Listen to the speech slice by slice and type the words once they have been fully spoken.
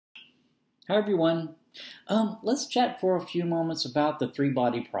Hi everyone. Let's chat for a few moments about the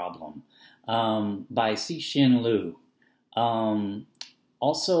three-body problem by Cixin Liu.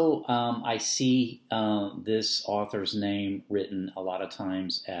 I see this author's name written a lot of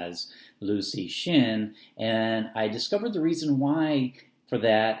times as Liu Cixin, and I discovered the reason why for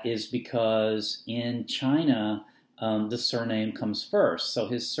that is because in China the surname comes first. So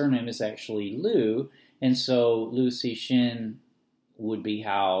his surname is actually Liu, and so Liu Cixin would be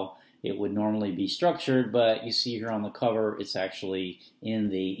how it would normally be structured, but you see here on the cover, it's actually in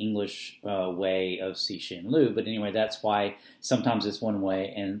the English way of Cixin Liu. But anyway, that's why sometimes it's one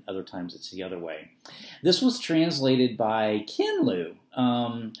way and other times it's the other way. This was translated by Ken Liu,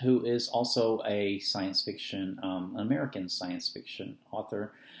 who is also a science fiction, American science fiction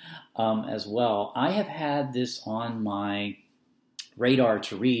author as well. I have had this on my radar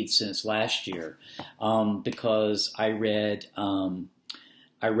to read since last year because I read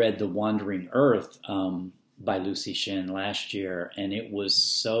The Wandering Earth by Liu Cixin last year, and it was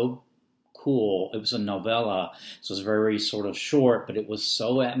so cool. It was a novella, so it was very sort of short, but it was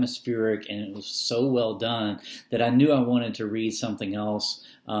so atmospheric and it was so well done that I knew I wanted to read something else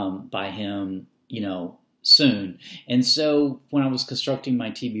by him, soon. And so when I was constructing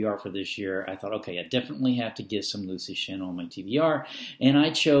my TBR for this year, I thought, okay, I definitely have to get some Liu Cixin on my TBR, and I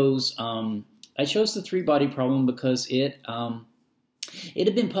chose the three-body problem because it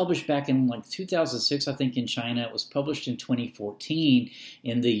had been published back in like 2006, I think, in China. It was published in 2014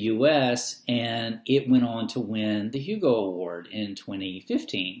 in the U.S., and it went on to win the Hugo Award in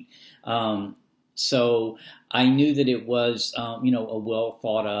 2015. So I knew that it was, a well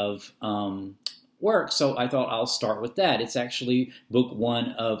thought of work, so I thought I'll start with that. It's actually book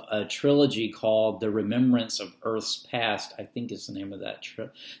one of a trilogy called The Remembrance of Earth's Past, I think is the name of that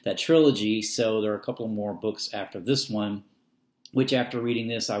trilogy. So there are a couple more books after this one, which after reading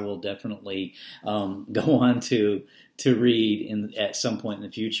this, I will definitely go on to read at some point in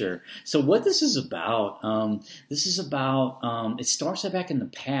the future. So what this is about, it starts back in the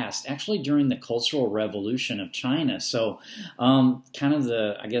past, actually during the Cultural Revolution of China. So kind of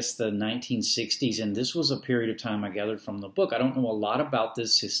the 1960s, and this was a period of time I gathered from the book. I don't know a lot about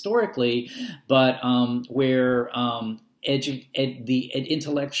this historically, but where the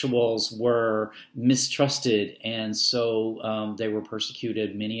intellectuals were mistrusted, and so they were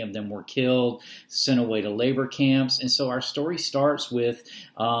persecuted. Many of them were killed, sent away to labor camps. And so our story starts with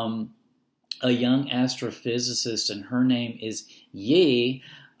a young astrophysicist, and her name is Ye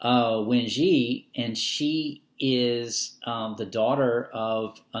Wenji, and she is the daughter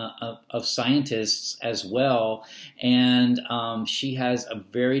of scientists as well, and she has a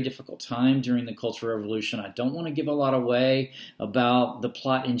very difficult time during the Cultural Revolution. I don't want to give a lot away about the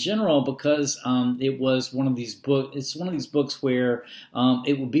plot in general because it was one of these books. It's one of these books where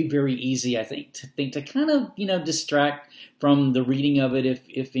it would be very easy, I think, to kind of distract from the reading of it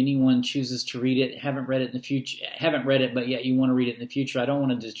if anyone chooses to read it, haven't read it in the future, haven't read it, but yet you want to read it in the future. I don't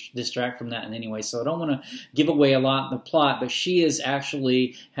want to distract from that in any way, so I don't want to give away a lot in the plot, but she is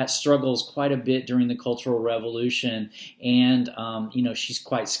actually struggles quite a bit during the Cultural Revolution, and she's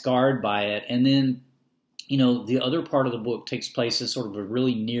quite scarred by it. And then the other part of the book takes place in sort of a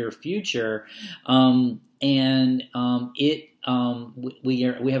really near future, we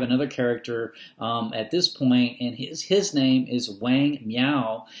have another character at this point, and his name is Wang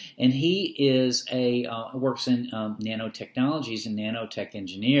Miao, and he is works in nanotechnologies and nanotech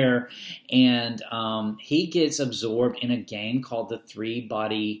engineer, and he gets absorbed in a game called the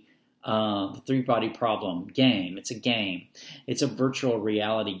three-body problem game. It's a game. It's a virtual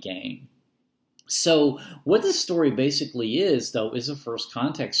reality game. So what this story basically is, though, is a first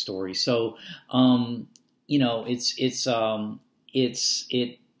contact story. So I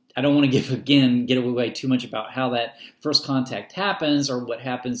don't want to get away too much about how that first contact happens or what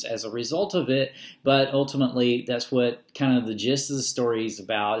happens as a result of it, but ultimately that's what kind of the gist of the story is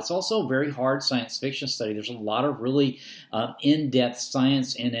about. It's also a very hard science fiction study. There's a lot of really in-depth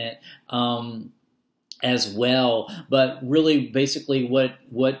science in it as well, but really basically what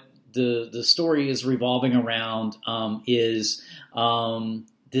the story is revolving around is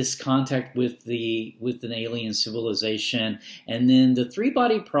this contact with an alien civilization. And then the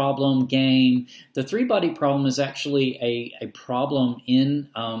three-body problem game. The three-body problem is actually a problem in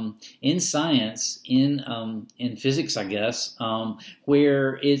science, in physics, I guess,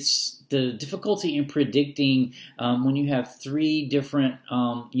 where it's the difficulty in predicting when you have three different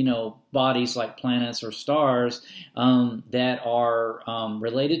bodies like planets or stars that are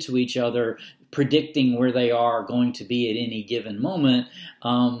related to each other, predicting where they are going to be at any given moment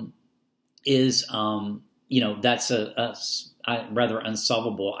is that's rather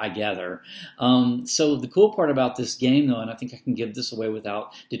unsolvable, I gather. So the cool part about this game, though, and I think I can give this away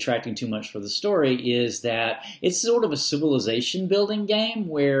without detracting too much for the story, is that it's sort of a civilization building game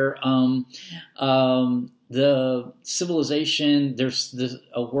where the civilization, there's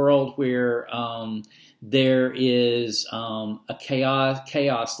a world where there is a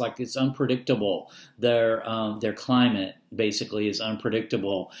chaos, like it's unpredictable. Their climate basically is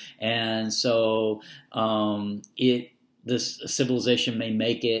unpredictable, and so this civilization may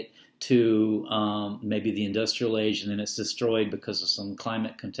make it to maybe the industrial age, and then it's destroyed because of some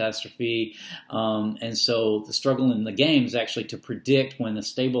climate catastrophe. And so the struggle in the game is actually to predict when the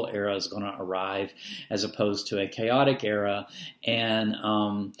stable era is going to arrive, as opposed to a chaotic era. And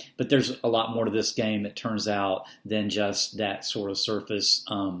but there's a lot more to this game, it turns out, than just that sort of surface.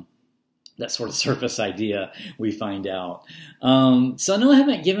 Idea, we find out. So I know I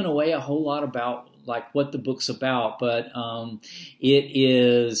haven't given away a whole lot about like what the book's about, but it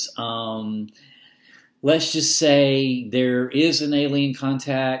is, let's just say there is an alien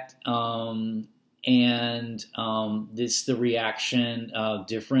contact, and it's the reaction of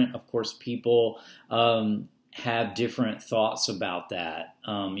different, of course, people have different thoughts about that.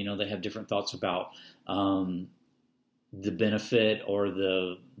 They have different thoughts about the benefit or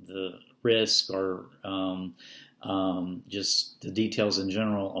the risk, or just the details in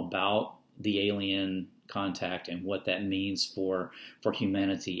general about the alien contact and what that means for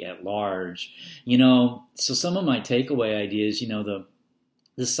humanity at large. So some of my takeaway ideas,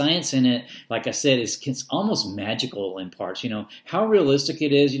 the science in it, like I said, it's almost magical in parts. How realistic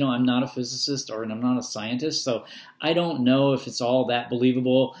it is. I'm not a physicist and I'm not a scientist, so I don't know if it's all that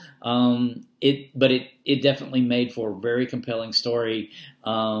believable. But it definitely made for a very compelling story,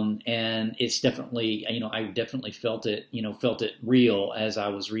 and it's definitely, I definitely felt it real as I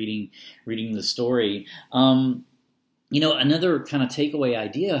was reading the story. Another kind of takeaway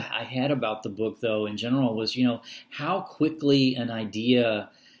idea I had about the book, though, in general, was, how quickly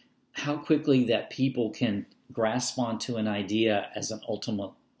that people can grasp onto an idea as an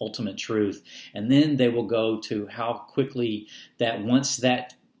ultimate truth. And then they will go to how quickly that, once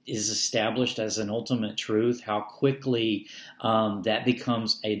that is established as an ultimate truth, how quickly that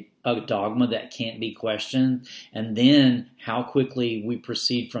becomes a dogma that can't be questioned. And then how quickly we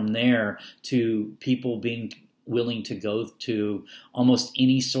proceed from there to people being willing to go to almost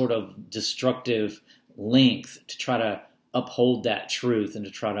any sort of destructive length to try to uphold that truth and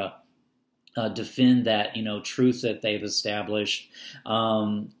to try to defend that, truth that they've established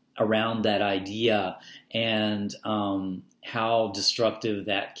around that idea, and how destructive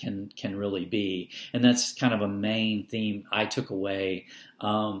that can really be. And that's kind of a main theme I took away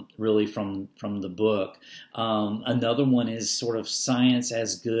really from the book. Another one is sort of science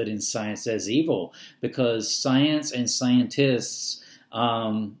as good and science as evil, because science and scientists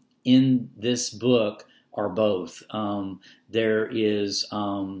in this book are both. There is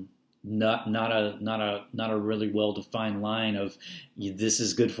not a really well defined line of this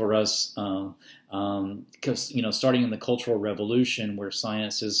is good for us, because starting in the Cultural Revolution, where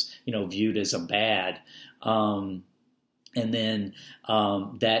science is viewed as a bad, and then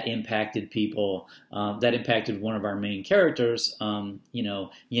that impacted people. That impacted one of our main characters, Yi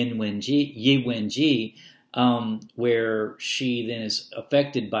Wenji. Where she then is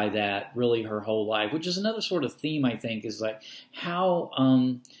affected by that really her whole life, which is another sort of theme, I think, is like how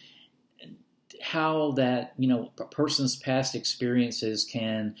that a person's past experiences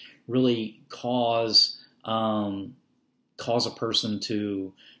can really cause a person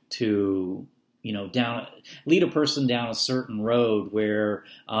to lead a person down a certain road where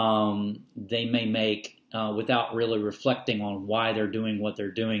they may make, without really reflecting on why they're doing what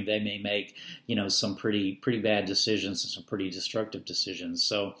they're doing, they may make some pretty bad decisions and some pretty destructive decisions.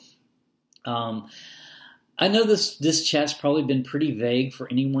 So I know this chat's probably been pretty vague for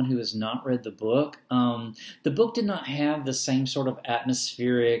anyone who has not read the book. The book did not have the same sort of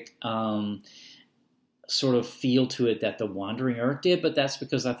atmospheric sort of feel to it that The Wandering Earth did, but that's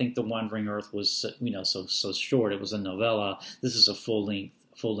because I think The Wandering Earth was so short. It was a novella. This is a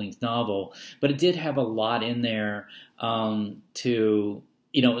full-length novel, but it did have a lot in there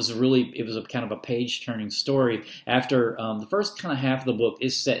it was a kind of a page-turning story. After the first kind of half of the book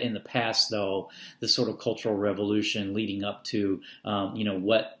is set in the past, though, the sort of Cultural Revolution leading up to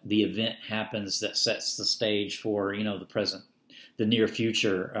what the event happens that sets the stage for the present, the near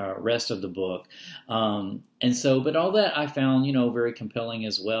future, rest of the book. But all that I found very compelling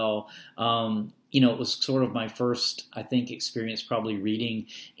as well. It was sort of my first, I think, experience probably reading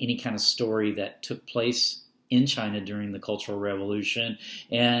any kind of story that took place in China during the Cultural Revolution.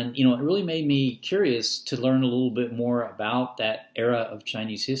 And, you know, it really made me curious to learn a little bit more about that era of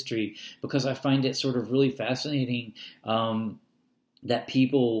Chinese history, because I find it sort of really fascinating that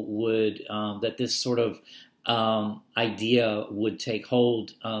people would, that this sort of idea would take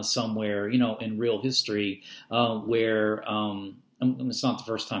hold somewhere, you know, in real history, where it's not the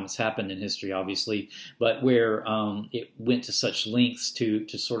first time it's happened in history, obviously, but where it went to such lengths to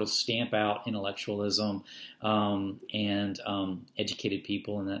sort of stamp out intellectualism and educated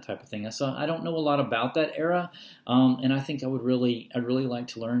people and that type of thing. So I don't know a lot about that era, and I think I'd really like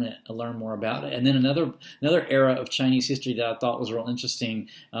to learn more about it. And then another era of Chinese history that I thought was real interesting,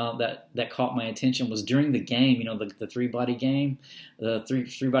 that caught my attention, was during the game. You know, the three-body game, the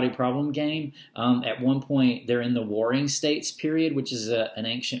three-body problem game. At one point, they're in the Warring States period, which is an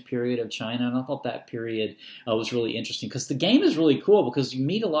ancient period of China, and I thought that period was really interesting, because the game is really cool because you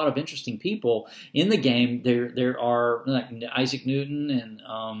meet a lot of interesting people in the game. There are like Isaac Newton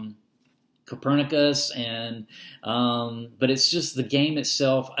and Copernicus, and but it's just the game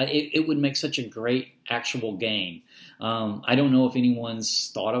itself. It would make such a great actual game. I don't know if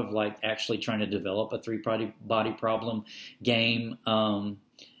anyone's thought of like actually trying to develop a three-body problem game.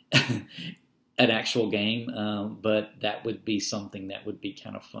 An actual game, but that would be something that would be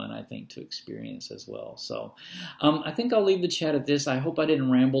kind of fun, I think, to experience as well. So I think I'll leave the chat at this. I hope I didn't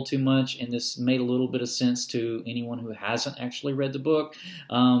ramble too much, and this made a little bit of sense to anyone who hasn't actually read the book.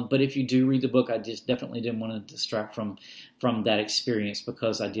 But if you do read the book, I just definitely didn't want to distract from that experience,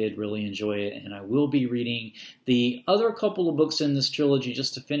 because I did really enjoy it, and I will be reading the other couple of books in this trilogy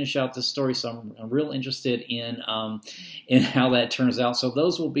just to finish out this story. So I'm real interested in how that turns out. So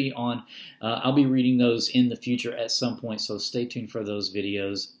those will be on. I'll be reading those in the future at some point, so stay tuned for those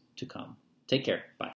videos to come. Take care. Bye.